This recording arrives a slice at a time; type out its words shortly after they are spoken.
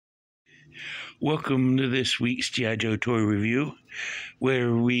Welcome to this week's G.I. Joe toy review,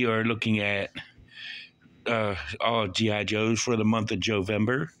 where we are looking at all G.I. Joes for the month of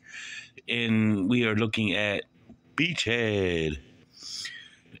Joevember, and we are looking at Beachhead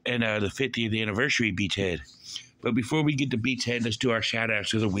and the 50th anniversary Beachhead. But before we get to Beachhead, let's do our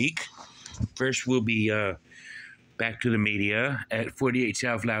shout-outs of the week. First, we'll be back to the media at 48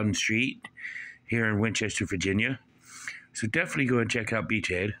 South Loudon Street here in Winchester, Virginia. So definitely go and check out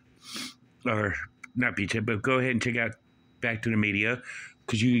Beachhead. Or not Beachhead, but go ahead and check out Back to the Media,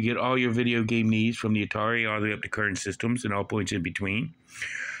 because you can get all your video game needs from the Atari all the way up to current systems and all points in between.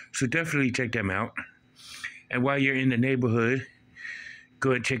 So definitely check them out. And while you're in the neighborhood,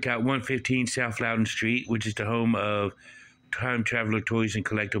 go and check out 115 South Loudon Street, which is the home of Time Traveler Toys and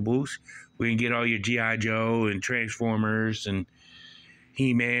Collectibles, where you can get all your G.I. Joe and Transformers and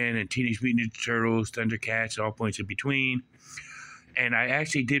He-Man and Teenage Mutant Ninja Turtles, Thundercats, all points in between. And I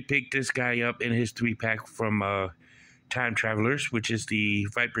actually did pick this guy up in his 3-pack from Time Travelers, which is the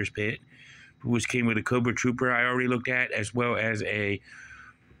Viper's Pit, which came with a Cobra Trooper I already looked at, as well as a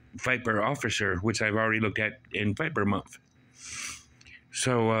Viper Officer, which I've already looked at in Viper Month.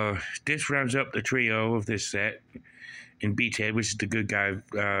 So this rounds up the trio of this set in Beachhead, which is the good guy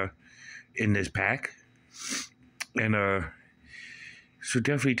in this pack. And so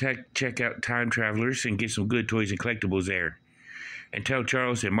definitely check out Time Travelers and get some good toys and collectibles there. And tell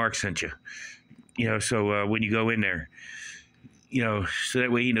Charles that Mark sent you. So when you go in there, so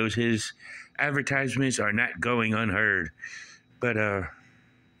that way he knows his advertisements are not going unheard. But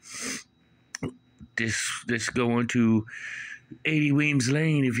this go on to 80 Weems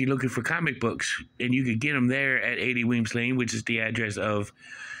Lane if you're looking for comic books. And you can get them there at 80 Weems Lane, which is the address of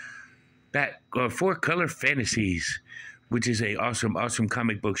Four Color Fantasies, which is a awesome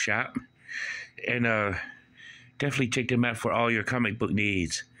comic book shop. And definitely check them out for all your comic book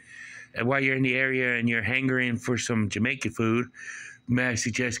needs. And while you're in the area and you're hangering for some Jamaican food, may I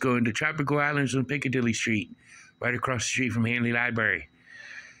suggest going to Tropical Islands on Piccadilly Street, right across the street from Hanley Library.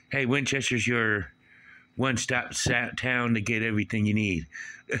 Hey, Winchester's your one-stop town to get everything you need.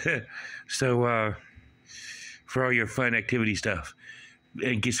 So for all your fun activity stuff,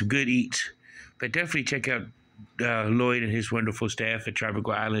 and get some good eats. But definitely check out Lloyd and his wonderful staff at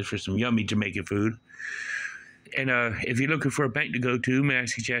Tropical Islands for some yummy Jamaican food. And if you're looking for a bank to go to, may I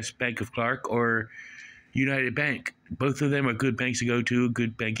suggest Bank of Clark or United Bank. Both of them are good banks to go to,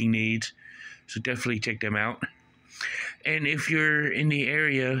 good banking needs. So definitely check them out. And if you're in the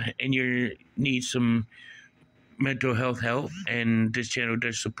area and you need some mental health help, and this channel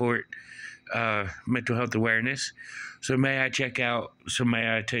does support mental health awareness, so may I tell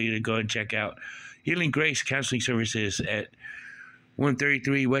you to go and check out Healing Grace Counseling Services at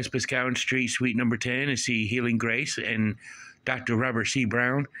 133 West Biscayne Street, Suite number 10, and see Healing Grace and Dr. Robert C.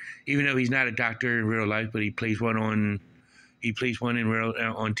 Brown. Even though he's not a doctor in real life, but he plays one on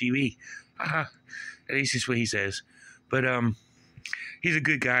TV. At least that's what he says. But he's a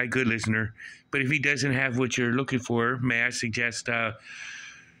good guy, good listener. But if he doesn't have what you're looking for, may I suggest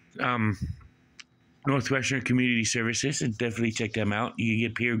Northwestern Community Services, and definitely check them out. You can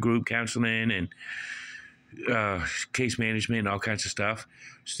get peer group counseling and case management and all kinds of stuff.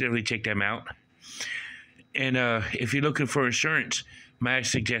 So definitely check them out. And if you're looking for insurance, may I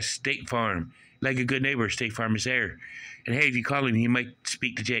suggest State Farm. Like a good neighbor, State Farm is there. And hey, if you call him, he might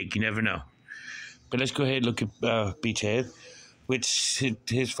speak to Jake. You never know. But let's go ahead and look at Beachhead, which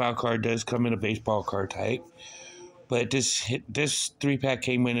his file card does come in a baseball card type. But this 3-pack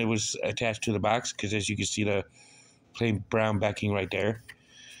came when it was attached to the box, because as you can see, the plain brown backing right there.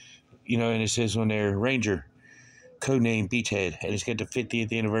 And it says on there, Ranger, codename Beachhead. And it's got the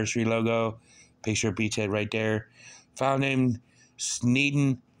 50th anniversary logo, picture of Beachhead right there. File name,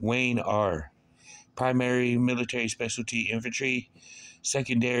 Sneeden Wayne R. Primary military specialty infantry.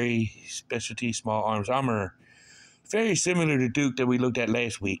 Secondary specialty small arms armor. Very similar to Duke that we looked at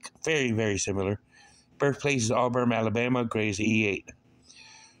last week. Very, very similar. Birthplace is Auburn, Alabama. Grade is E8.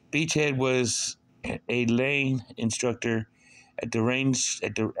 Beachhead was a lane instructor at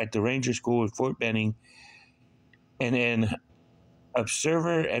the Ranger School in Fort Benning, and an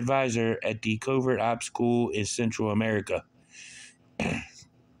observer advisor at the Covert Ops School in Central America.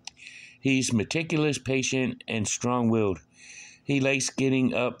 He's meticulous, patient, and strong-willed. He likes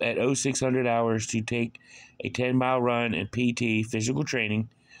getting up at 0600 hours to take a 10-mile run and PT, physical training,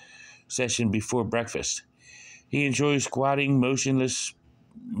 session before breakfast. He enjoys squatting motionless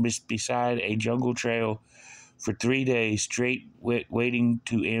beside a jungle trail for 3 days straight, waiting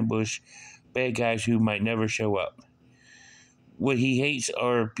to ambush bad guys who might never show up. What he hates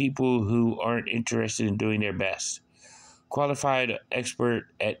are people who aren't interested in doing their best. Qualified expert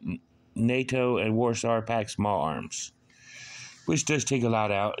at NATO and Warsaw Pact small arms, which does take a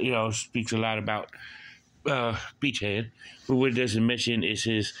lot out. Speaks a lot about Beachhead, but what it doesn't mention is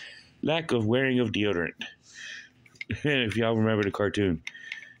his lack of wearing of deodorant. If y'all remember the cartoon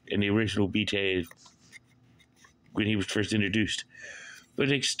and the original Beachhead when he was first introduced. But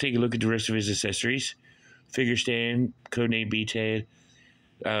let's take a look at the rest of his accessories. Figure stand, codename Beachhead,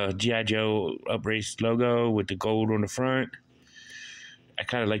 G.I. Joe upraised logo with the gold on the front. I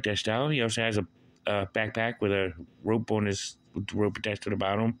kind of like that style. He also has a backpack with a rope attached to the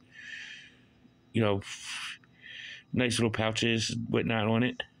bottom. Nice little pouches, whatnot on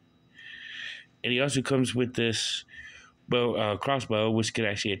it. And he also comes with this crossbow, which can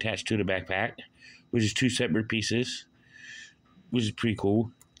actually attach to the backpack, which is two separate pieces, which is pretty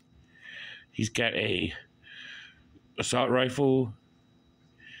cool. He's got a assault rifle.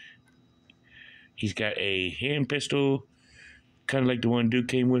 He's got a hand pistol, kind of like the one Duke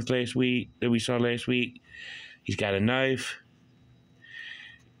came with that we saw last week. He's got a knife.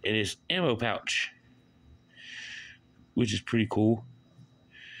 And his ammo pouch, which is pretty cool.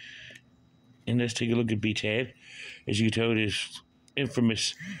 And let's take a look at Beachhead. As you can tell, his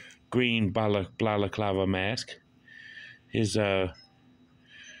infamous green balaclava mask. His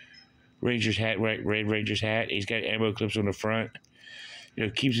Ranger's hat, red Ranger's hat. He's got ammo clips on the front.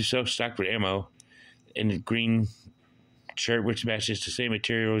 Keeps himself stocked with ammo. And the green shirt, which matches the same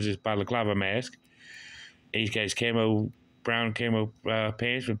material as his balaclava mask. And he's got his brown camo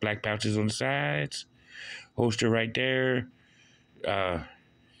pants with black pouches on the sides. Holster right there.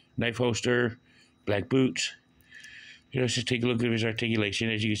 Knife holster. Black boots. Let's just take a look at his articulation.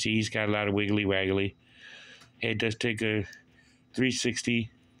 As you can see, he's got a lot of wiggly waggly. Head does take a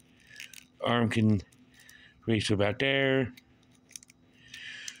 360. Arm can raise to about there.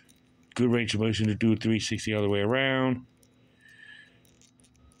 Good range of motion to do a 360 all the way around.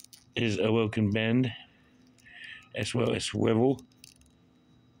 His elbow can bend as well as swivel.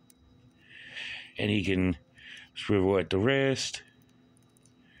 And he can swivel at the wrist.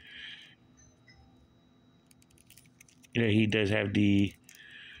 He does have the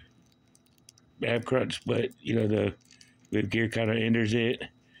ab crutch, but the whip gear kind of hinders it.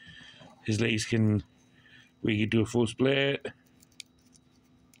 His legs we can do a full split.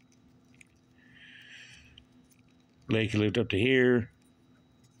 Leg can lift up to here.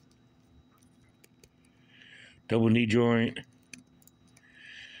 Double knee joint.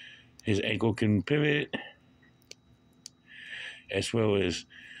 His ankle can pivot, as well as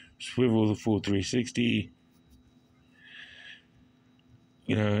swivel the full 360.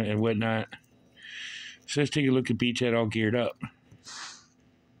 And whatnot. So let's take a look at Beachhead all geared up.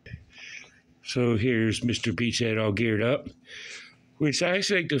 So here's Mr. Beachhead all geared up, which I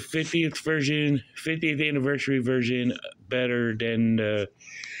actually like the 50th anniversary version better than the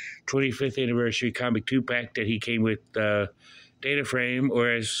 25th anniversary comic 2-pack that he came with Data Frame, or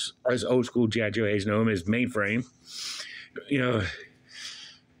as old school G.I. Joe has known him as Mainframe.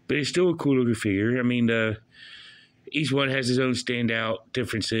 But it's still a cool looking figure. I mean, each one has his own standout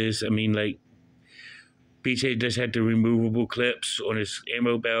differences. I mean, like, Beachhead does have the removable clips on his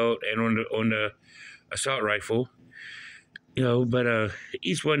ammo belt and on the assault rifle. But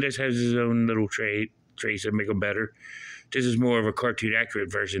each one just has his own little traits that make them better. This is more of a cartoon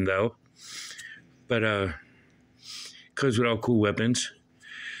accurate version, though. But comes with all cool weapons.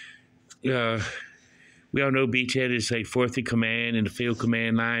 We all know Beachhead is like fourth in command in the field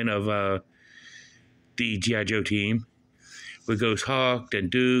command line of the G.I. Joe team. Where goes Hawk, then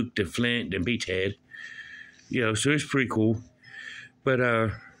Duke, then Flint, then Beachhead. So it's pretty cool. But,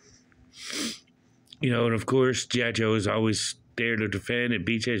 and of course, G.I. Joe is always there to defend, and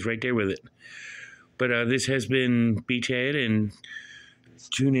Beachhead's right there with it. But this has been Beachhead, and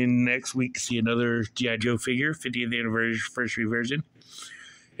tune in next week to see another G.I. Joe figure, 50th anniversary version.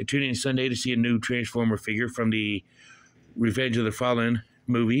 And tune in Sunday to see a new Transformer figure from the Revenge of the Fallen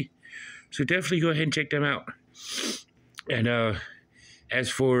movie. So definitely go ahead and check them out. And as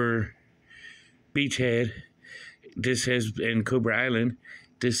for Beachhead, and Cobra Island,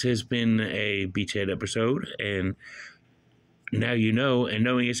 this has been a Beachhead episode, and now you know, and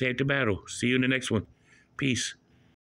knowing is half the battle. See you in the next one. Peace.